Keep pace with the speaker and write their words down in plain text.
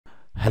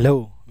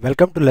Hello,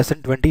 welcome to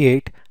lesson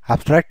 28,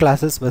 Abstract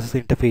Classes versus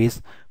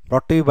Interface,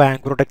 brought to you by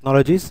Ankpro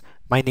Technologies.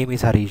 My name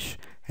is Harish.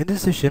 In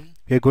this session,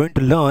 we are going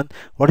to learn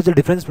what is the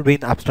difference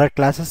between abstract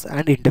classes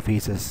and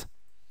interfaces.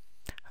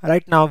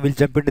 Right now, we'll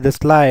jump into the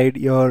slide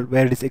here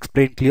where it is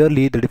explained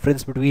clearly the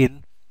difference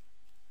between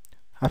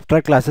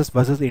abstract classes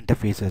versus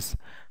interfaces.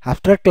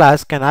 Abstract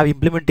class can have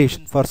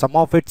implementation for some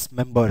of its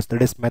members,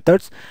 that is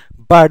methods,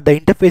 but the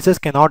interfaces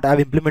cannot have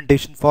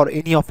implementation for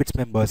any of its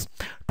members.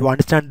 To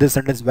understand this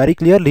sentence very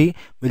clearly,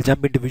 we'll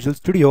jump into Visual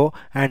Studio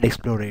and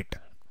explore it.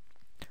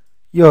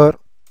 Here,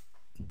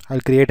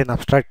 I'll create an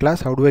abstract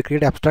class. How do I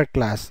create abstract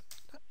class?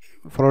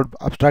 Followed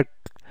abstract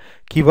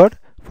keyword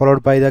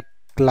followed by the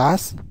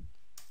class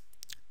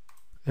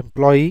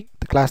employee.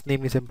 The class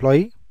name is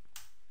employee,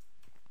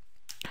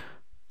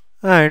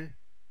 and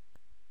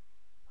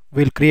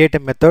we'll create a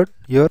method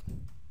here.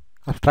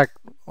 Abstract,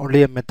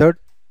 only a method,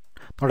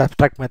 not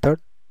abstract method.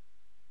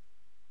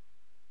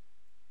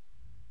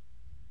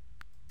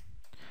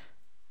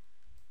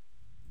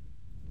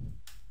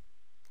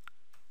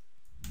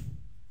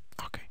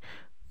 Okay.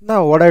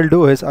 Now what I'll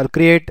do is I'll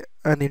create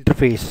an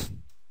interface.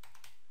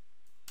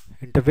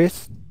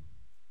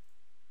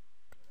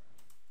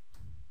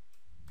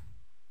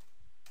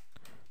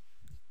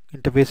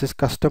 Interface is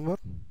customer.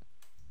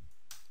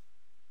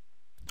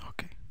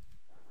 Okay.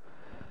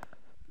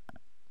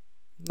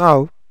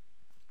 Now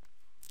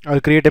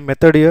I'll create a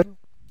method here,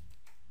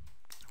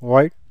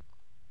 void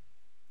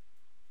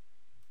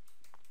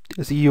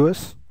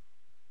CUS.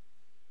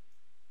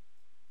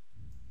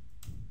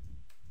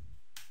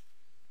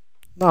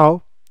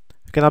 Now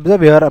you can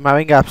observe here I'm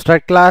having an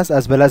abstract class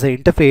as well as an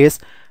interface,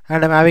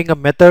 and I'm having a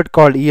method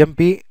called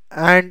EMP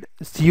and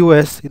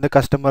CUS in the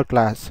customer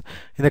class,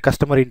 in the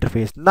customer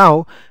interface.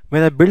 Now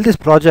when I build this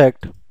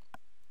project,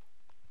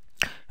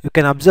 you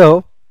can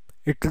observe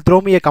it will throw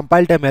me a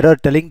compile time error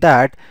telling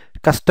that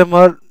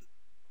customer,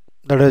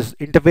 that is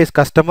interface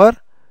customer,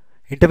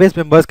 interface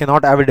members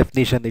cannot have a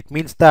definition. It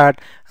means that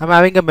I'm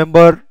having a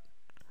member,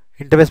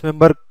 interface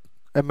member,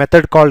 a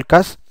method called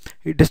cus.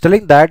 It is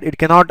telling that it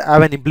cannot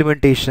have an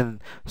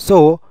implementation.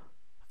 So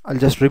I'll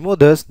just remove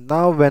this.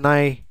 Now when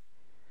I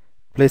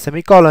place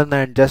semicolon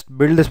and just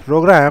build this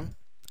program,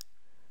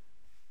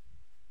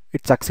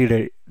 it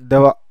succeeded.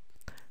 The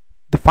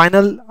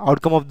final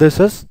outcome of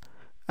this is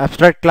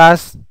abstract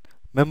class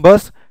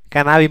members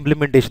can have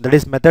implementation, that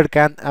is method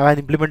can have an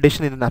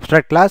implementation in an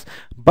abstract class,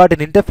 but in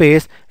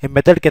interface a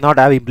method cannot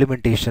have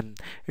implementation.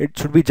 It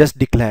should be just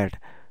declared.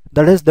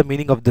 That is the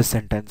meaning of this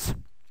sentence.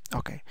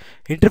 Okay.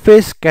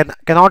 Interface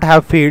cannot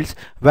have fields,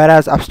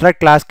 whereas abstract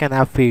class can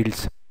have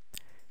fields.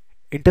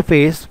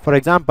 Interface, for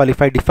example,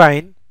 if I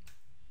define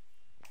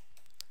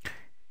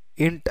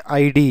int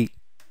id,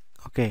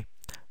 okay,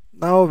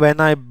 now when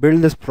I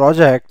build this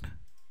project,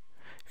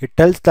 it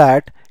tells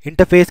that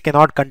interface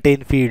cannot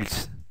contain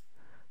fields.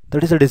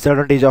 That is a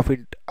disadvantage of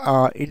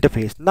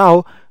interface.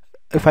 Now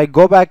if I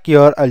go back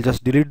here, I'll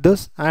just delete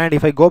this, and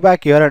if I go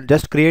back here and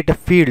just create a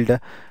field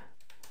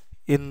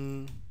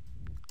in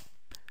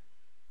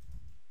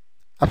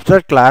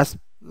abstract class,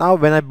 now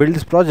when I build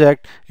this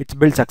project, it's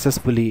built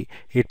successfully.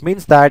 It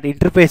means that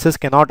interfaces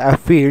cannot have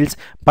fields,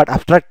 but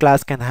abstract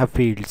class can have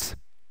fields.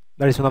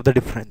 That is one of the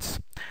difference.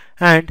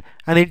 And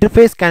an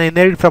interface can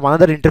inherit from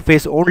another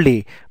interface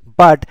only,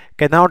 but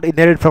cannot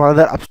inherit from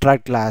another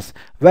abstract class,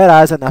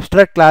 whereas an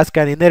abstract class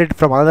can inherit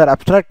from another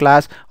abstract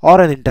class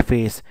or an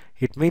interface.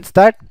 It means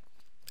that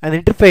an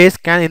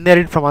interface can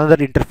inherit from another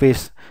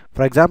interface.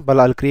 For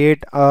example, I'll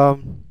create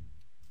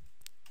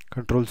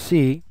Control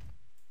C,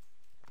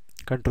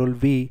 Control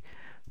V.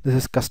 This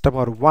is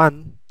customer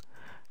 1,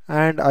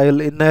 and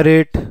I'll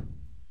inherit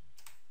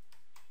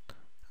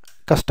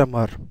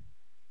customer.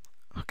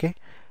 Okay,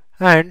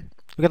 and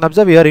you can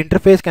observe here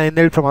interface can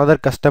inherit from another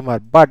customer,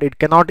 but it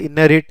cannot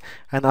inherit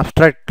an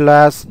abstract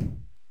class.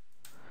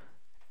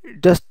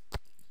 It just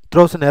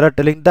throws an error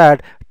telling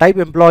that type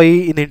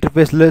employee in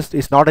interface list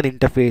is not an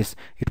interface.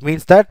 It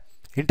means that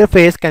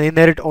interface can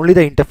inherit only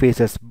the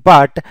interfaces,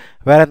 but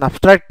where an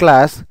abstract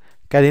class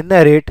can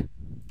inherit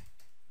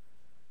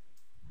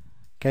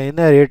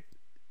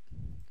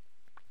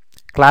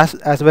class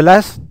as well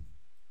as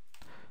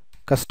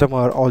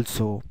customer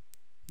also.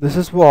 This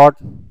is what,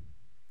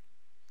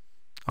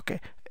 okay,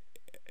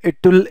 it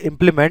will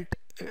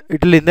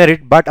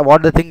inherit, but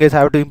what the thing is, I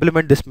have to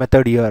implement this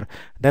method here,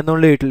 then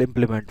only it will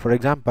implement. For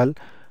example,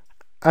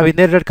 I've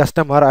inherited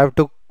customer. I have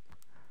to,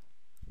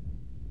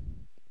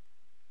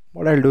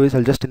 what I'll do is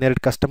I'll just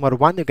inherit customer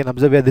 1. You can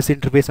observe here this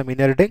interface I'm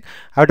inheriting.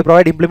 I have to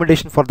provide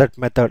implementation for that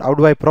method. How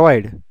do I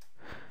provide?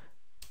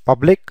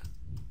 Public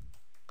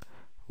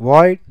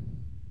void,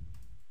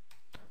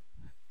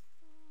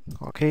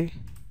 okay,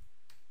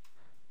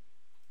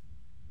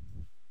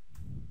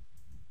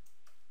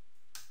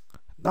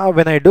 now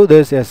when I do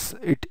this, yes,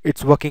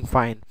 it's working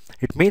fine.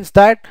 It means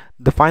that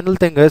the final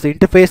thing is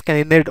interface can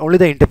inherit only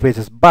the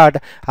interfaces,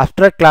 but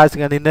abstract class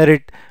can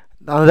inherit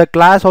another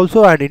class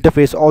also and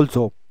interface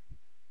also.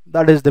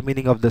 That is the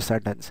meaning of this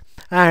sentence.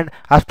 And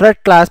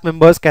abstract class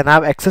members can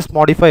have access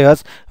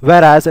modifiers,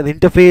 whereas an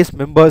interface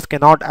members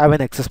cannot have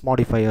an access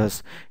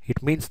modifiers.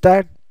 It means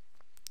that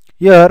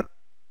here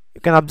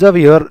you can observe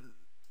here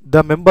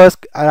the members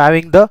are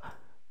having the,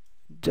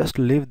 just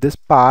leave this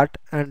part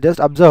and just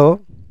observe.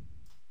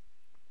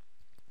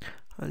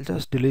 I'll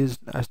just delete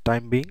as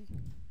time being.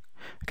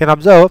 You can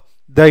observe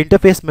the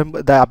interface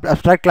member, the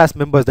abstract class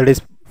members, that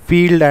is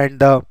field and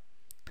the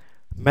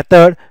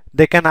method,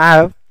 they can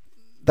have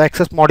the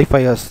access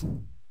modifiers.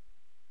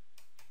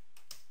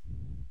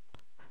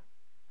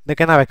 They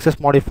can have access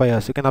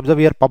modifiers. You can observe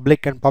here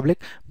public and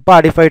public.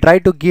 But if I try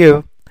to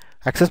give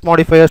access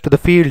modifiers to the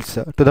fields,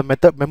 to the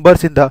method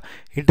members in the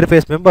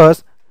interface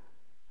members,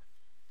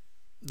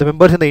 the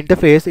members in the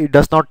interface, it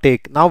does not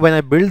take. Now when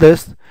I build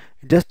this,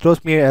 it just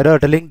throws me an error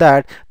telling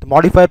that the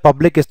modifier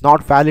public is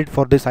not valid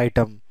for this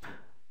item.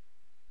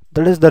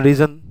 That is the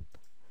reason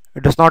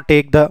it does not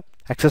take the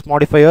access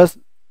modifiers,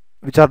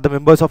 which are the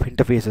members of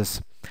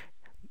interfaces.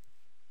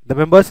 The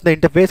members in the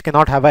interface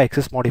cannot have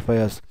access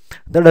modifiers.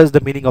 That is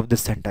the meaning of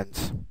this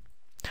sentence.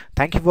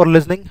 Thank you for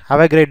listening. Have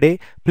a great day.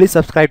 Please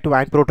subscribe to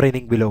Ankpro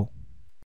training below.